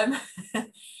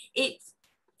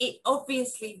 It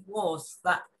obviously was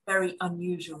that very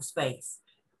unusual space.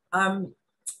 I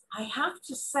have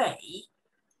to say,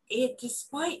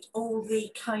 despite all the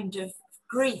kind of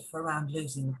grief around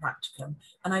losing the practicum,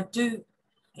 and I do,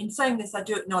 in saying this, I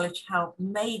do acknowledge how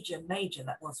major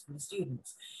that was for the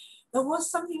students. There was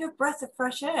something of breath of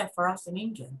fresh air for us in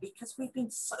England, because we've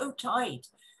been so tied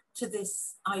to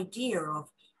this idea of,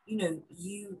 you know,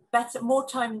 more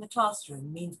time in the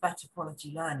classroom means better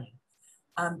quality learning.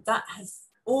 That has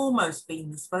almost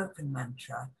been the spoken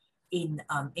mantra in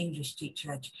English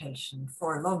teacher education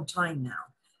for a long time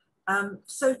now.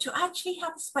 So to actually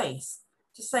have a space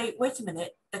to say, wait a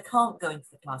minute, they can't go into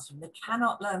the classroom, they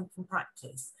cannot learn from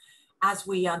practice as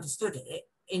we understood it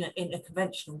in a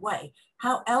conventional way.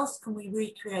 How else can we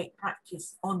recreate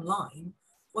practice online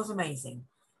was amazing.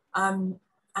 And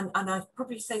I'd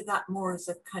probably say that more as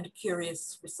a kind of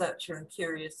curious researcher and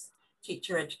curious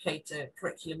teacher, educator,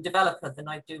 curriculum developer than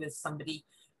I do as somebody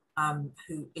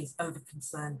who is over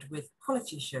concerned with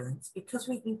quality assurance, because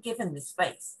we've been given this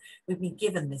space, we've been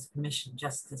given this permission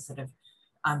just to sort of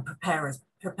prepare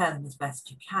them as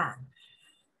best you can.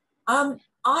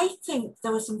 I think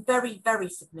there were some very, very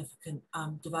significant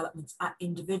developments at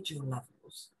individual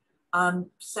levels.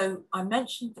 So I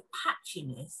mentioned the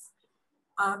patchiness.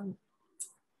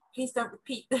 Please don't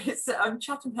repeat this,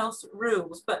 Chatham House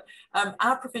rules, but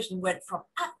our provision went from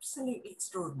absolutely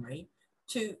extraordinary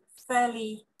to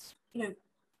fairly,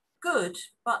 good,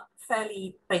 but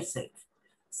fairly basic.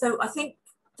 So I think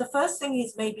the first thing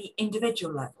is maybe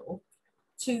individual level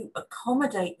to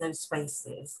accommodate those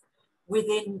spaces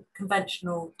within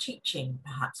conventional teaching,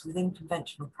 perhaps within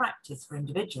conventional practice for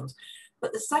individuals.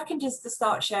 But the second is to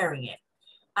start sharing it.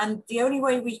 And the only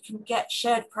way we can get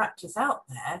shared practice out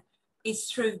there is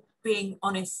through being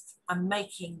honest and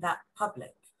making that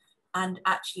public and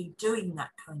actually doing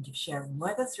that kind of sharing,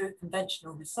 whether through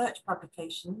conventional research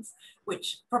publications,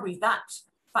 which probably that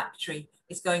factory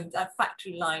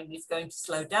line is going to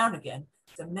slow down again.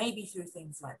 So maybe through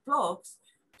things like blogs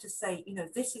to say,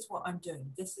 this is what I'm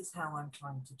doing. This is how I'm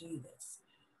trying to do this.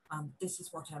 This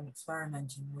is what I'm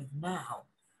experimenting with now.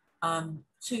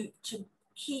 To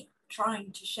keep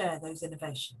trying to share those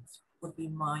innovations would be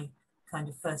my kind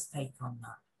of first take on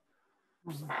that.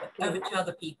 Over to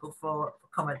other people for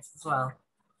comments as well.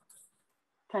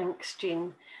 Thanks,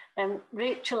 Jean.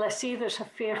 Rachel, I see there's a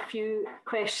fair few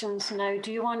questions now.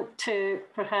 Do you want to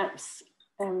perhaps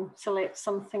select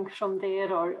something from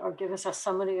there or give us a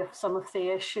summary of some of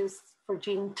the issues for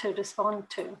Jean to respond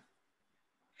to?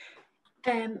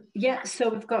 Yeah, so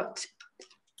we've got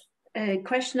a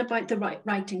question about the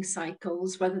writing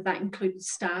cycles, whether that includes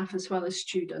staff as well as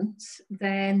students.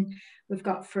 Then we've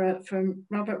got from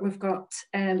Robert, we've got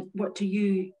what do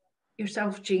you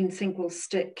yourself, Jean, think will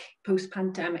stick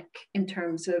post-pandemic in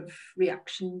terms of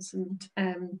reactions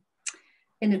and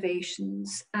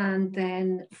innovations? And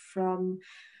then from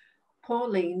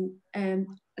Pauline, I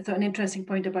thought an interesting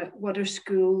point about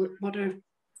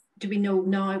do we know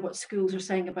now what schools are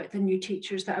saying about the new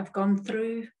teachers that have gone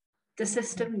through the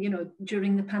system,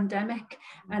 during the pandemic,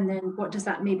 and then what does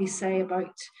that maybe say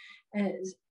about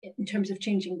in terms of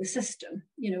changing the system,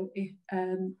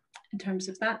 in terms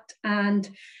of that. And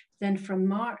then from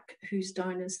Mark, who's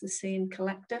down as the Sane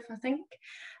Collective, I think,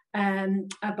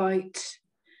 about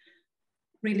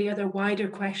really other wider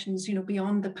questions,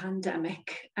 beyond the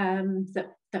pandemic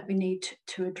that we need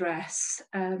to address,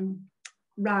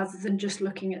 rather than just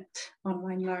looking at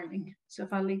online learning. So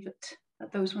if I leave it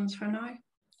at those ones for now.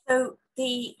 So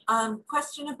the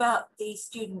question about the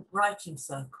student writing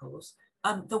circles,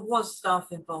 there was staff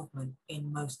involvement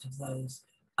in most of those.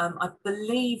 I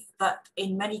believe that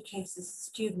in many cases,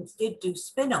 students did do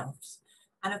spin-offs.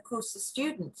 And of course, the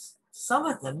students, some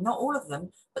of them, not all of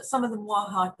them, but some of them were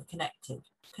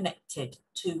connected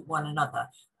to one another.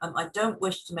 I don't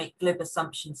wish to make glib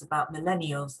assumptions about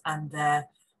millennials and their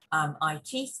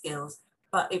IT skills,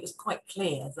 but it was quite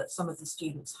clear that some of the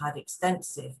students had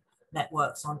extensive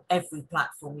networks on every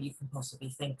platform you can possibly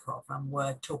think of and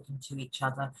were talking to each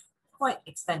other quite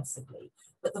extensively.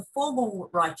 But the formal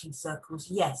writing circles,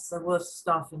 yes, there was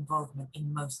staff involvement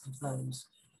in most of those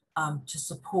to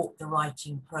support the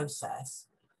writing process,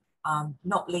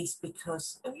 not least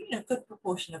because a good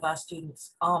proportion of our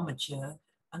students are mature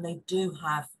and they do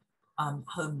have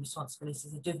home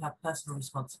responsibilities, they do have personal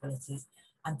responsibilities,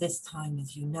 and this time,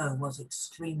 as you know, was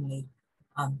extremely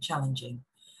challenging.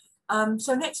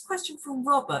 So next question from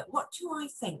Robert, what do I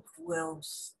think will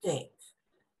stick?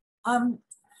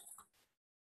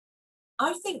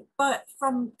 I think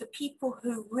from the people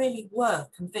who really were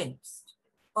convinced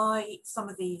by some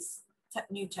of these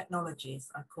new technologies,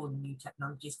 I call them new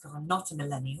technologies because I'm not a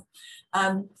millennial,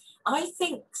 I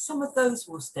think some of those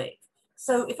will stick.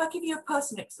 So if I give you a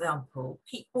personal example,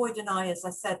 Pete Boyd and I, as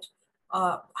I said,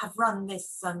 have run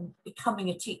this Becoming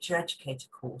a Teacher Educator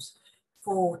course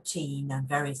for Teen and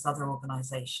various other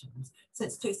organisations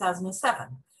since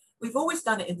 2007. We've always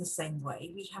done it in the same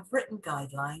way. We have written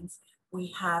guidelines.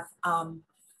 We have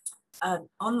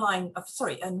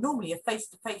normally a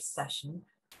face-to-face session,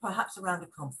 perhaps around a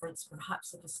conference,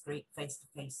 perhaps a discrete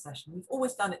face-to-face session. We've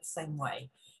always done it the same way.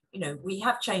 We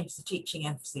have changed the teaching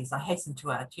emphases, I hasten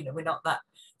to add, we're not that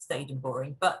staid and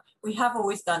boring, but we have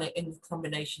always done it in the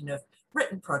combination of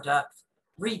written product,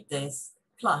 read this,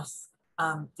 plus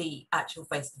the actual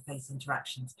face-to-face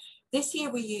interactions. This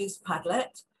year we used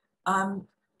Padlet,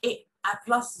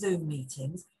 plus Zoom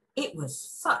meetings. It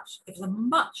was a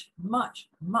much, much,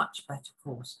 much better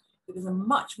course. It was a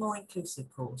much more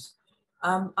inclusive course.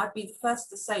 I'd be the first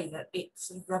to say that it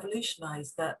sort of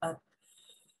revolutionized a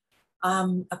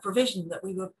provision that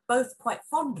we were both quite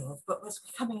fond of, but was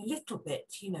becoming a little bit,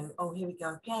 you know, oh, here we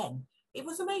go again. It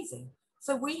was amazing.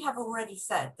 So we have already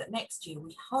said that next year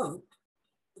we hope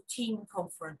the team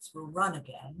conference will run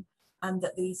again, and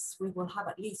that we will have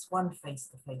at least one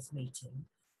face-to-face meeting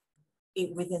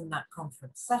within that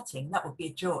conference setting. That would be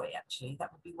a joy, actually.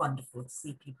 That would be wonderful to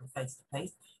see people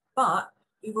face-to-face. But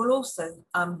we will also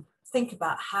think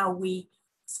about how we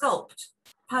sculpt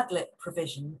Padlet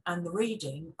provision and the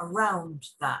reading around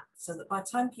that, so that by the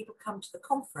time people come to the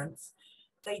conference,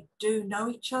 they do know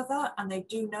each other and they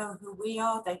do know who we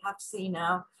are. They have seen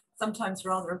our sometimes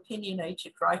rather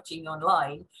opinionated writing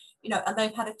online, you know, and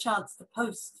they've had a chance to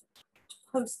post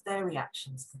their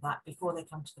reactions to that before they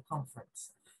come to the conference.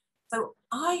 So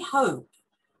I hope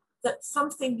that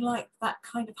something like that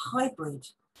kind of hybrid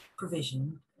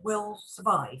provision will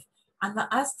survive, and that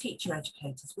as teacher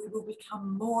educators, we will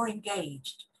become more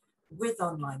engaged with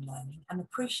online learning and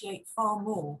appreciate far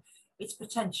more its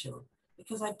potential.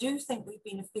 Because I do think we've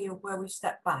been a field where we've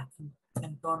stepped back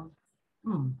and gone,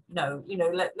 no, you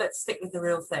know, let's stick with the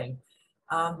real thing,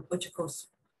 which of course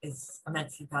is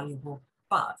immensely valuable,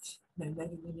 but you know,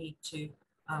 maybe we need to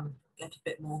get a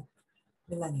bit more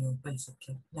millennial,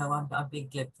 basically. No, I'm being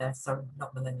glib there, sorry,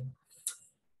 not millennial.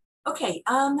 Okay,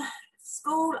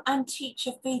 school and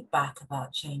teacher feedback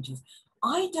about changes.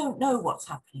 I don't know what's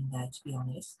happening there, to be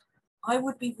honest. I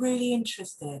would be really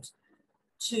interested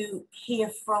to hear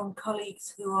from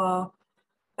colleagues who are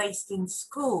based in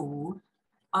school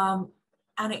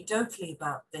anecdotally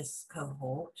about this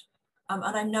cohort. And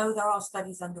I know there are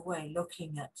studies underway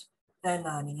looking at their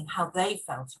learning and how they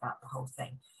felt about the whole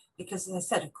thing. Because as I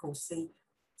said, of course, the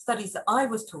studies that I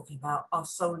was talking about are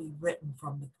solely written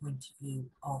from the point of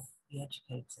view of the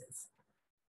educators.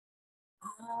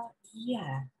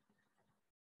 Yeah.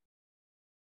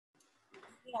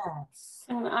 Yes.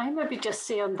 And I maybe just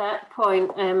say on that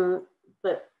point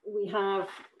that we have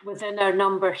within our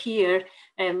number here,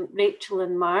 Rachel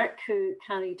and Mark, who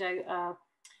carried out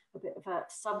a bit of a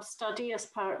sub-study as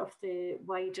part of the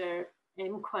wider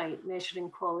MQuite, Measuring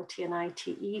Quality in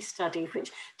ITE study,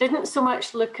 which didn't so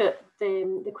much look at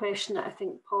the question that I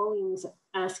think Pauline's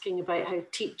asking about how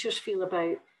teachers feel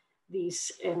about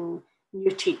these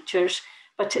new teachers,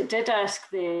 but it did ask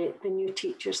the new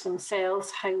teachers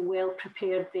themselves how well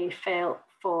prepared they felt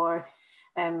for,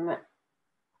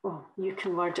 well, you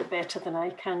can word it better than I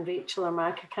can, Rachel or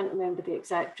Mark, I can't remember the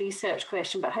exact research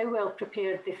question, but how well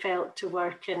prepared they felt to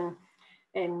work in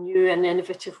new and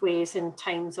innovative ways in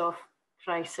times of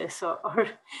crisis or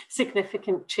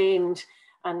significant change.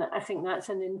 And I think that's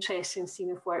an interesting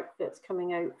scene of work that's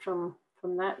coming out from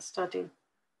that study.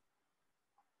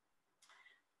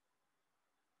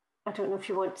 I don't know if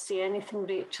you want to say anything,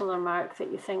 Rachel or Mark,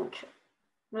 that you think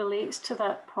relates to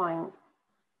that point.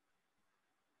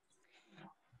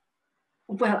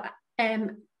 Well,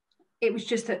 it was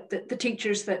just that the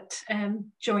teachers that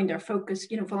joined our focus,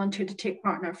 you know, volunteered to take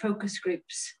part in our focus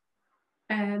groups,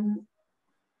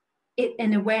 it,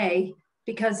 in a way,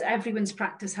 because everyone's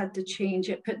practice had to change,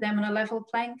 it put them on a level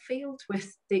playing field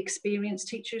with the experienced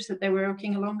teachers that they were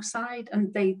working alongside,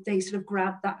 and they sort of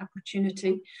grabbed that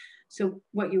opportunity. So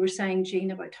what you were saying,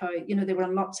 Jean, about how, you know, they were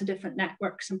on lots of different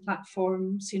networks and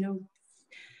platforms, you know,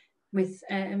 with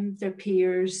their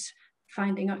peers,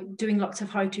 finding out, doing lots of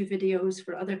how-to videos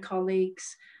for other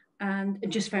colleagues, and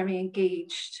just very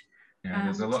engaged. Yeah,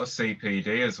 there's a lot of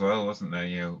CPD as well, wasn't there?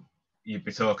 You know, you'd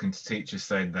be talking to teachers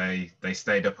saying they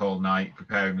stayed up all night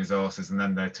preparing resources, and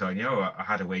then they're telling you, oh, I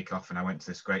had a week off and I went to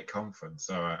this great conference.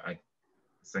 So I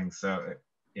think so,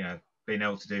 yeah, being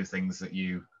able to do things that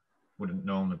you wouldn't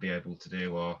normally be able to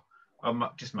do, or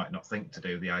just might not think to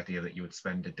do. The idea that you would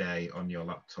spend a day on your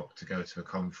laptop to go to a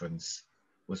conference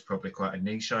was probably quite a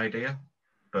niche idea,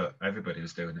 but everybody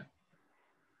was doing it.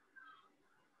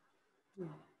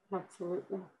 Yeah,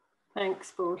 absolutely.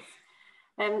 Thanks both.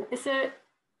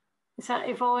 Is that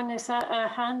Yvonne? Is that a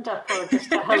hand up or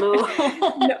just a hello?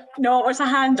 No, it was a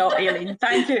hand up, Aileen.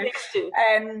 Thank you.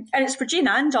 And it's for Jean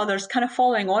and others, kind of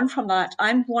following on from that.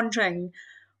 I'm wondering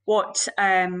what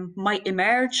might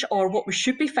emerge, or what we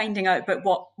should be finding out about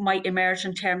what might emerge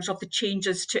in terms of the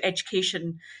changes to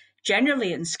education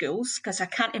generally in schools, because I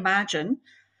can't imagine,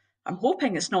 I'm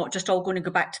hoping it's not just all going to go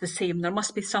back to the same. There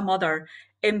must be some other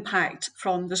impact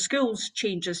from the school's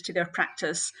changes to their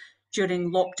practice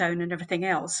during lockdown and everything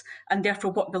else, and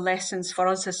therefore what the lessons for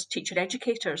us as teacher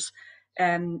educators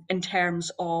in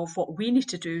terms of what we need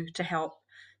to do to help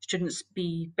students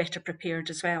be better prepared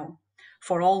as well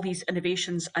for all these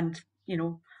innovations and, you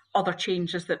know, other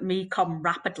changes that may come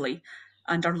rapidly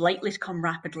and are likely to come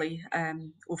rapidly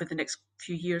over the next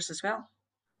few years as well.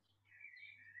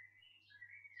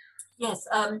 Yes,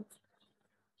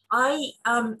 I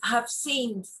have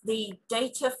seen the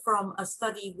data from a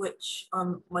study which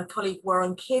my colleague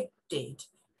Warren Kidd did,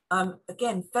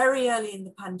 again, very early in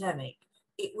the pandemic.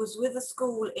 It was with a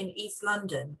school in East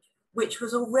London, which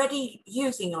was already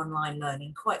using online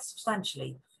learning quite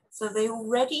substantially. So they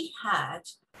already had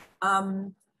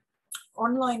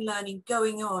online learning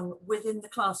going on within the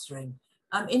classroom.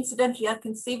 Incidentally, I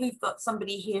can see we've got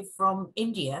somebody here from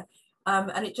India,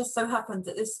 and it just so happened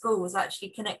that this school was actually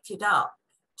connected up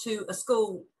to a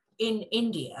school in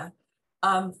India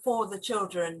for the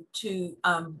children to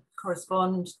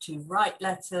correspond, to write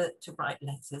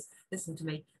messages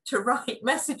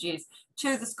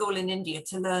to the school in India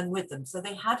to learn with them. So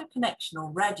they had a connection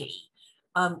already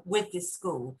with this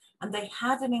school, and they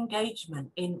had an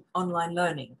engagement in online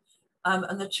learning.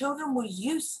 And the children were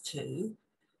used to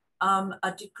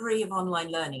a degree of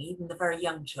online learning, even the very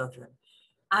young children.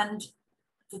 And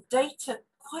the data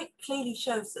quite clearly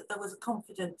shows that there was a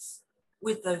confidence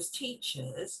with those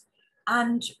teachers.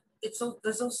 And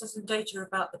there's also some data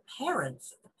about the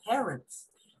parents. The parents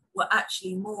were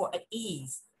actually more at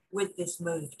ease with this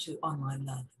move to online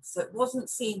learning. So it wasn't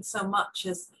seen so much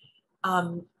as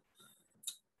an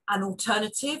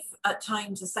alternative, at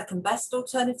times a second best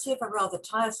alternative, a rather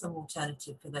tiresome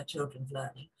alternative for their children's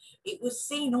learning. It was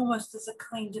seen almost as a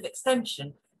kind of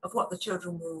extension of what the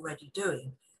children were already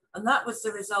doing. And that was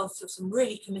the result of some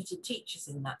really committed teachers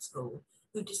in that school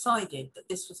who decided that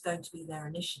this was going to be their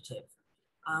initiative,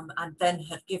 and then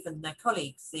had given their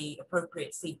colleagues the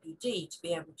appropriate CPD to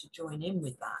be able to join in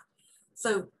with that.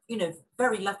 So, you know,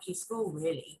 very lucky school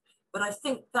really. But I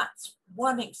think that's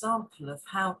one example of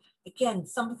how, again,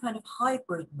 some kind of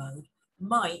hybrid mode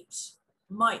might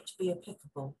be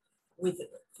applicable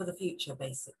for the future,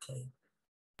 basically.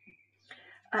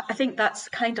 I think that's the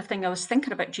kind of thing I was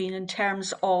thinking about, Jean, in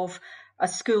terms of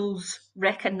schools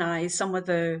recognise some of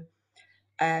the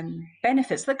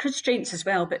benefits, the constraints as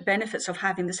well, but benefits of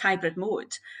having this hybrid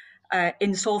mode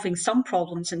in solving some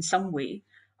problems in some way.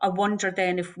 I wonder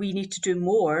then if we need to do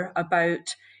more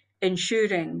about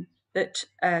ensuring that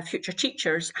future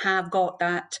teachers have got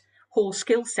that whole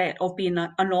skill set of being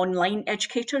an online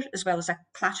educator as well as a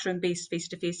classroom-based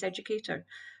face-to-face educator.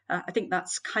 I think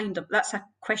that's a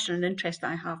question and interest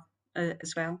that I have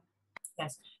as well.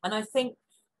 Yes, and I think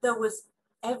there was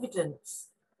evidence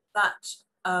that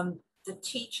the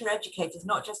teacher educators,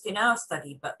 not just in our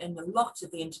study, but in a lot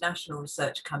of the international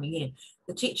research coming in,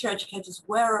 the teacher educators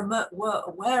were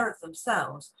aware of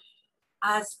themselves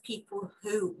as people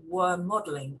who were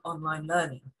modelling online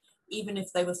learning, even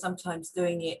if they were sometimes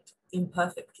doing it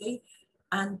imperfectly,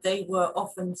 and they were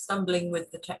often stumbling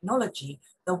with the technology.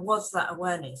 There was that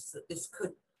awareness that this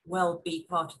could well be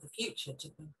part of the future to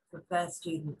prepare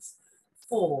students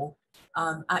for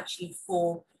actually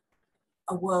for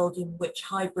a world in which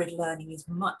hybrid learning is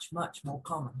much, much more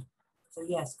common. So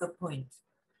yes, good point.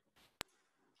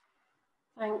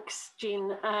 Thanks,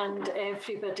 Jean, and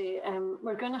everybody.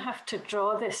 We're going to have to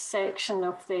draw this section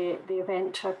of the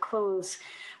event to a close,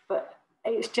 but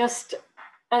it's just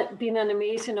been an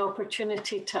amazing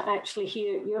opportunity to actually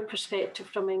hear your perspective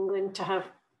from England, to have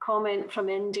comment from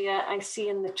India. I see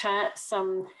in the chat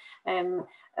some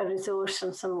a resource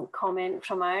and some comment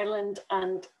from Ireland,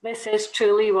 and this is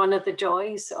truly one of the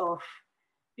joys of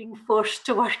being forced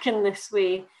to work in this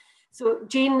way. So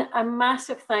Jean, a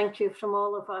massive thank you from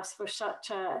all of us for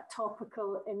such a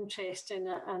topical, interesting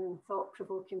and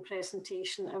thought-provoking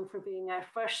presentation, and for being our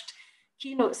first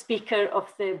keynote speaker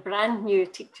of the brand new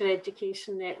Teacher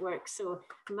Education Network. So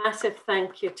massive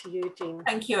thank you to you, Jean.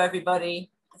 Thank you,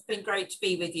 everybody. It's been great to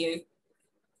be with you.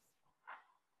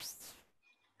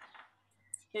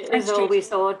 It is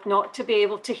always odd not to be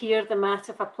able to hear the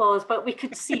massive applause, but we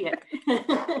could see it.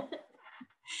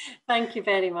 Thank you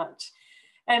very much.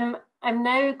 I'm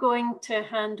now going to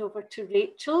hand over to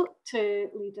Rachel to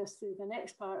lead us through the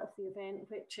next part of the event,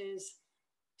 which is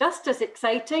just as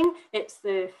exciting. It's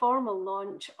the formal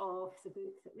launch of the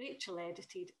book that Rachel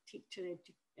edited, Teacher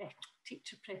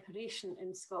Preparation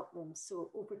in Scotland. So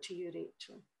over to you,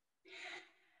 Rachel.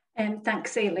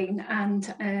 Thanks, Aileen,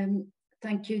 and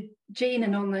Thank you, Jean,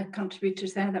 and all the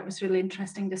contributors there. That was really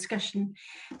interesting discussion.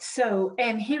 So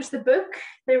here's the book.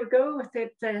 There we go. With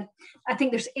it, I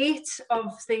think there's 8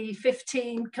 of the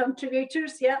 15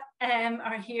 contributors,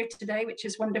 are here today, which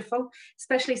is wonderful.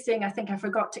 Especially seeing, I think I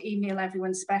forgot to email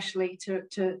everyone specially to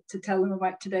tell them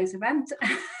about today's event.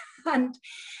 And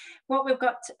what we've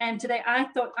got today, I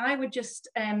thought I would just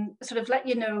sort of let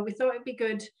you know, we thought it'd be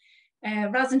good,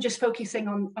 rather than just focusing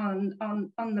on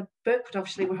the book, but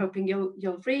obviously we're hoping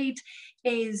you'll read,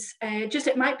 is just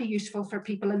it might be useful for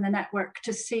people in the network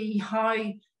to see how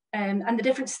and the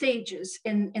different stages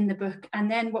in the book. And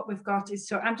then what we've got is,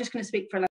 so I'm just going to speak for